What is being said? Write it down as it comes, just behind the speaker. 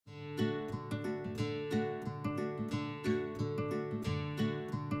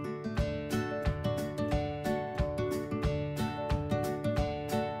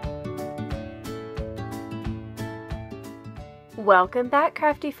Welcome back,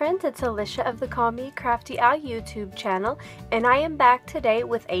 crafty friends. It's Alicia of the Me Crafty YouTube channel, and I am back today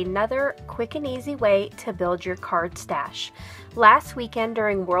with another quick and easy way to build your card stash. Last weekend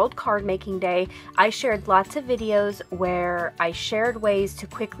during World Cardmaking Day, I shared lots of videos where I shared ways to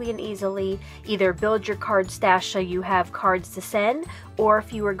quickly and easily either build your card stash so you have cards to send, or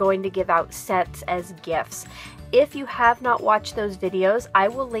if you were going to give out sets as gifts. If you have not watched those videos, I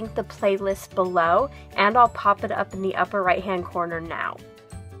will link the playlist below and I'll pop it up in the upper right hand corner now.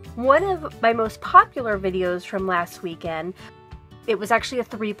 One of my most popular videos from last weekend, it was actually a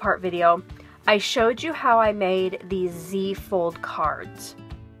 3-part video. I showed you how I made these Z-fold cards.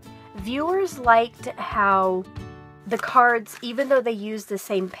 Viewers liked how the cards, even though they used the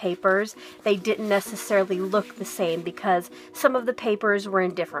same papers, they didn't necessarily look the same because some of the papers were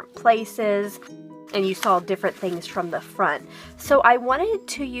in different places and you saw different things from the front. So I wanted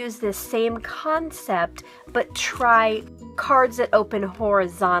to use this same concept, but try cards that open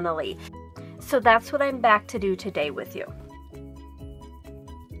horizontally. So that's what I'm back to do today with you.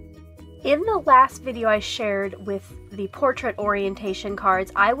 In the last video I shared with the portrait orientation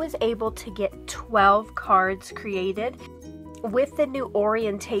cards, I was able to get 12 cards created. With the new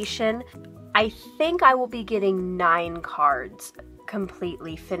orientation, I think I will be getting 9 cards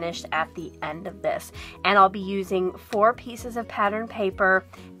completely finished at the end of this, and I'll be using 4 pieces of pattern paper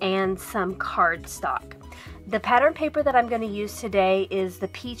and some cardstock. The pattern paper that I'm going to use today is the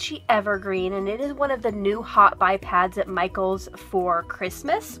Peachy Evergreen, and it is one of the new hot buy pads at Michael's for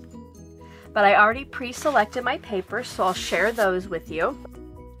Christmas, but I already pre-selected my papers, so I'll share those with you.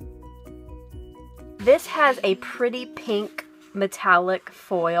 This has a pretty pink metallic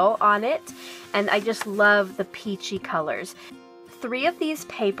foil on it, and I just love the peachy colors. 3 of these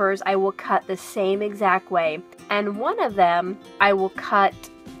papers I will cut the same exact way, and one of them I will cut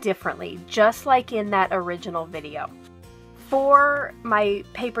differently, just like in that original video. For my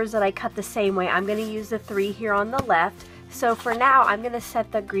papers that I cut the same way, I'm going to use the 3 here on the left. So for now, I'm going to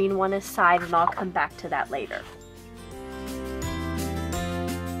set the green one aside and I'll come back to that later.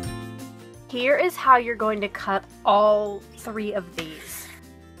 Here is how you're going to cut all 3 of these.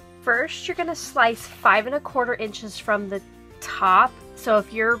 First, you're going to slice 5 1/4 inches from the top. So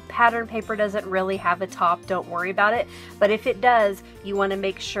if your pattern paper doesn't really have a top, don't worry about it. But if it does, you want to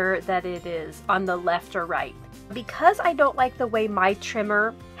make sure that it is on the left or right. Because I don't like the way my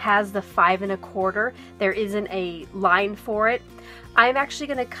trimmer has the 5 1/4, there isn't a line for it. I'm actually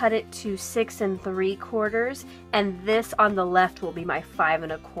going to cut it to 6 3/4, and this on the left will be my 5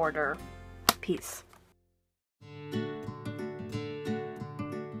 1/4 piece.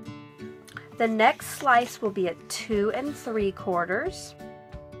 The next slice will be at 2 3/4.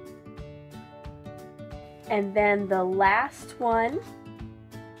 And then the last one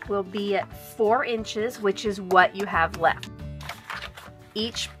will be at 4 inches, which is what you have left.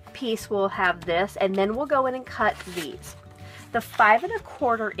 Each piece will have this, and then we'll go in and cut these. The 5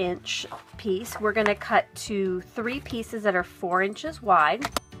 1/4 inch piece, we're going to cut to 3 pieces that are 4 inches wide.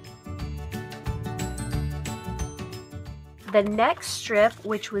 The next strip,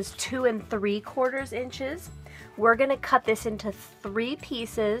 which was 2 3/4 inches, we're going to cut this into 3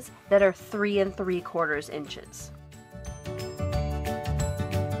 pieces that are 3 3/4 inches.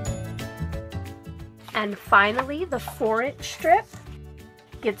 And finally, the 4-inch strip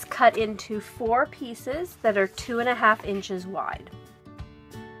gets cut into 4 pieces that are 2 1/2 inches wide.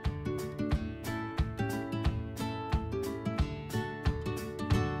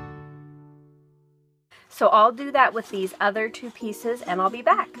 So I'll do that with these other 2 pieces and I'll be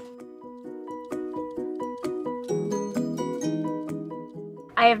back.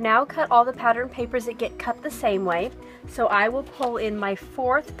 I have now cut all the pattern papers that get cut the same way. So I will pull in my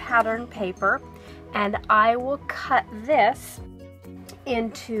 4th pattern paper and I will cut this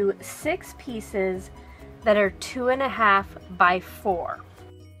into 6 pieces that are 2 1/2 by 4.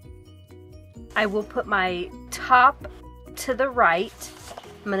 I will put my top to the right.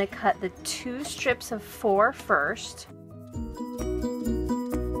 I'm going to cut the 2 strips of 4 first,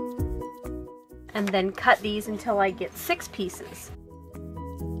 and then cut these until I get 6 pieces.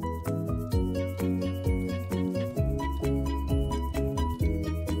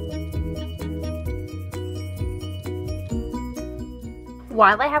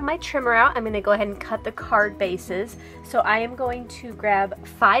 While I have my trimmer out, I'm going to go ahead and cut the card bases. So I am going to grab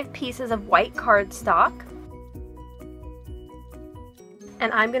 5 pieces of white cardstock,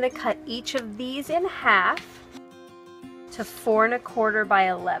 and I'm going to cut each of these in half to 4 1/4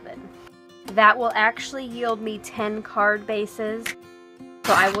 by 11. That will actually yield me 10 card bases,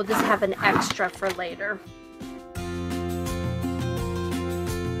 so I will just have an extra for later.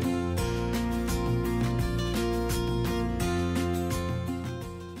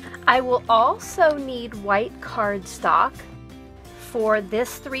 I will also need white cardstock for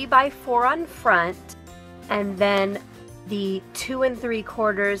this 3x4 on front, and then the 2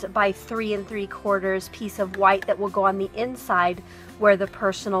 3/4 by 3 3/4 piece of white that will go on the inside where the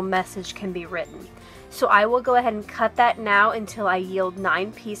personal message can be written. So I will go ahead and cut that now until I yield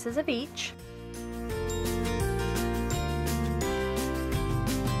 9 pieces of each.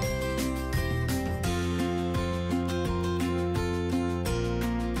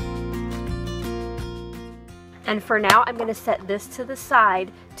 And for now, I'm going to set this to the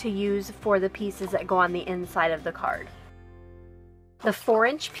side to use for the pieces that go on the inside of the card. The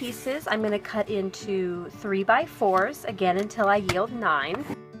 4-inch pieces I'm going to cut into 3x4s, again until I yield 9.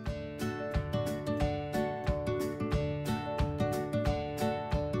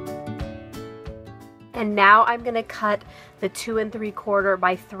 And now I'm going to cut the 2 3/4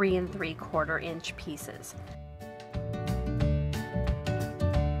 by 3 3/4 inch pieces.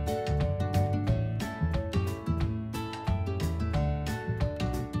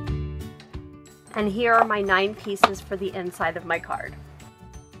 And here are my 9 pieces for the inside of my card.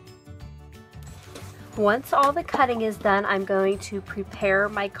 Once all the cutting is done, I'm going to prepare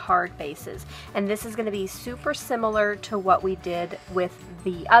my card bases. And this is going to be super similar to what we did with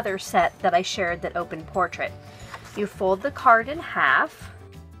the other set that I shared that opened portrait. You fold the card in half,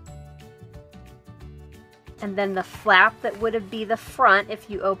 and then the flap that would be the front, if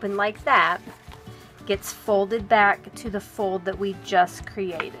you open like that, gets folded back to the fold that we just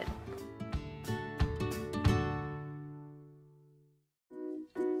created.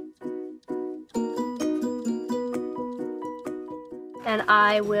 And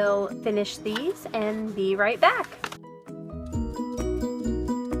I will finish these and be right back.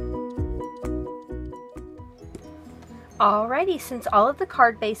 Alrighty, since all of the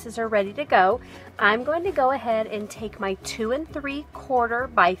card bases are ready to go, I'm going to go ahead and take my 2 3/4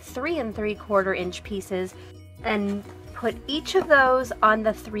 by 3 3/4 inch pieces and put each of those on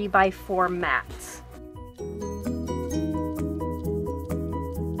the 3x4 mats.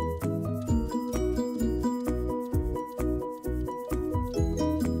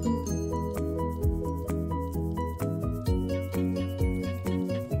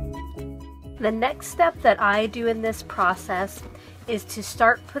 The next step that I do in this process is to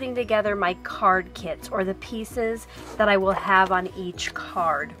start putting together my card kits, or the pieces that I will have on each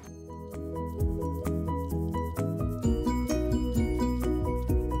card.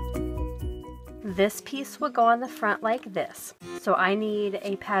 This piece will go on the front like this. So I need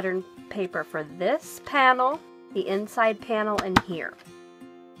a pattern paper for this panel, the inside panel, and here.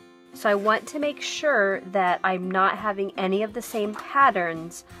 So I want to make sure that I'm not having any of the same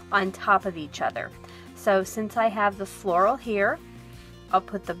patterns on top of each other. So since I have the floral here, I'll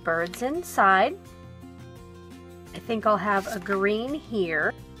put the birds inside. I think I'll have a green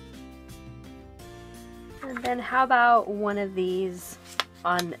here. And then how about one of these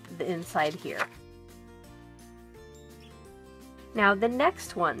on the inside here? Now the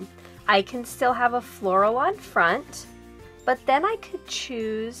next one, I can still have a floral on front, but then I could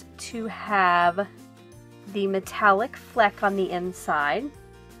choose to have the metallic fleck on the inside,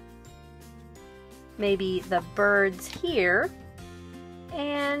 maybe the birds here,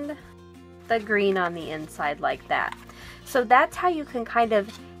 and the green on the inside like that. So that's how you can kind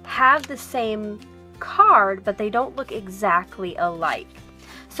of have the same card, but they don't look exactly alike.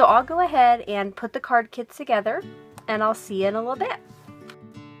 So I'll go ahead and put the card kits together, and I'll see you in a little bit.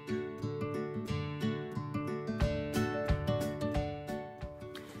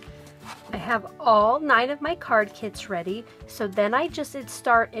 I have all 9 of my card kits ready, so then I just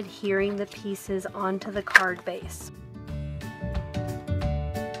start adhering the pieces onto the card base.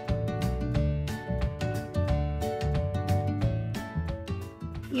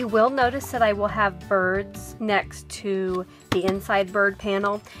 You will notice that I will have birds next to the inside bird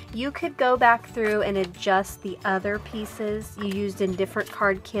panel. You could go back through and adjust the other pieces you used in different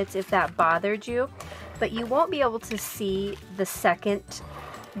card kits if that bothered you, but you won't be able to see the second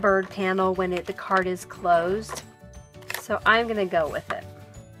bird panel when the card is closed. So I'm going to go with it.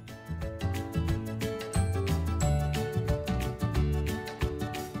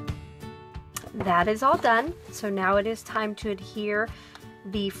 That is all done. So now it is time to adhere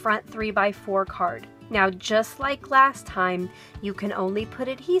the front 3x4 card. Now, just like last time, you can only put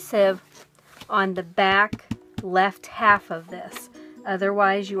adhesive on the back left half of this.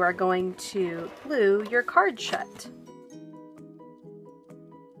 Otherwise, you are going to glue your card shut.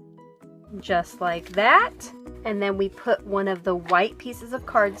 Just like that. And then we put one of the white pieces of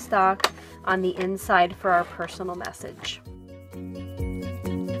cardstock on the inside for our personal message.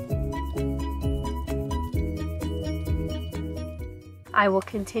 I will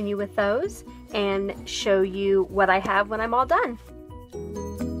continue with those and show you what I have when I'm all done.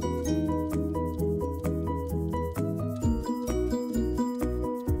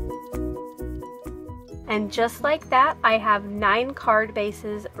 And just like that, I have 9 card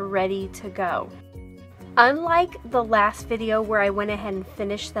bases ready to go. Unlike the last video where I went ahead and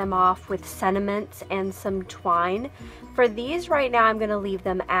finished them off with sentiments and some twine, for these right now I'm going to leave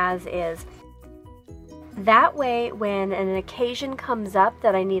them as is. That way, when an occasion comes up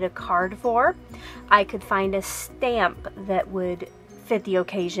that I need a card for, I could find a stamp that would fit the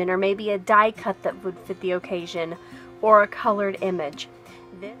occasion, or maybe a die cut that would fit the occasion, or a colored image.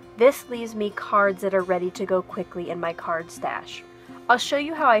 This leaves me cards that are ready to go quickly in my card stash. I'll show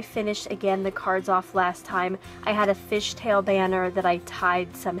you how I finished again the cards off last time. I had a fishtail banner that I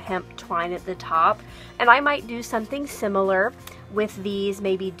tied some hemp twine at the top, and I might do something similar with these,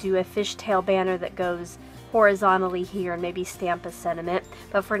 maybe do a fishtail banner that goes horizontally here and maybe stamp a sentiment.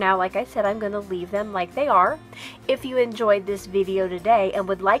 But for now, like I said, I'm going to leave them like they are. If you enjoyed this video today and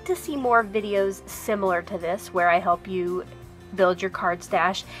would like to see more videos similar to this where I help you build your card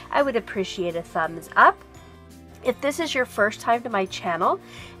stash, I would appreciate a thumbs up. If this is your first time to my channel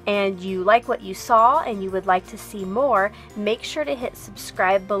and you like what you saw and you would like to see more, make sure to hit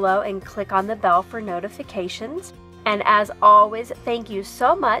subscribe below and click on the bell for notifications. And as always, thank you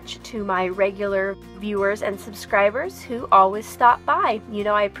so much to my regular viewers and subscribers who always stop by. You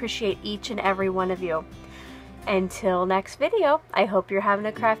know I appreciate each and every one of you. Until next video, I hope you're having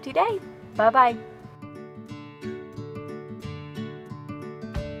a crafty day. Bye-bye.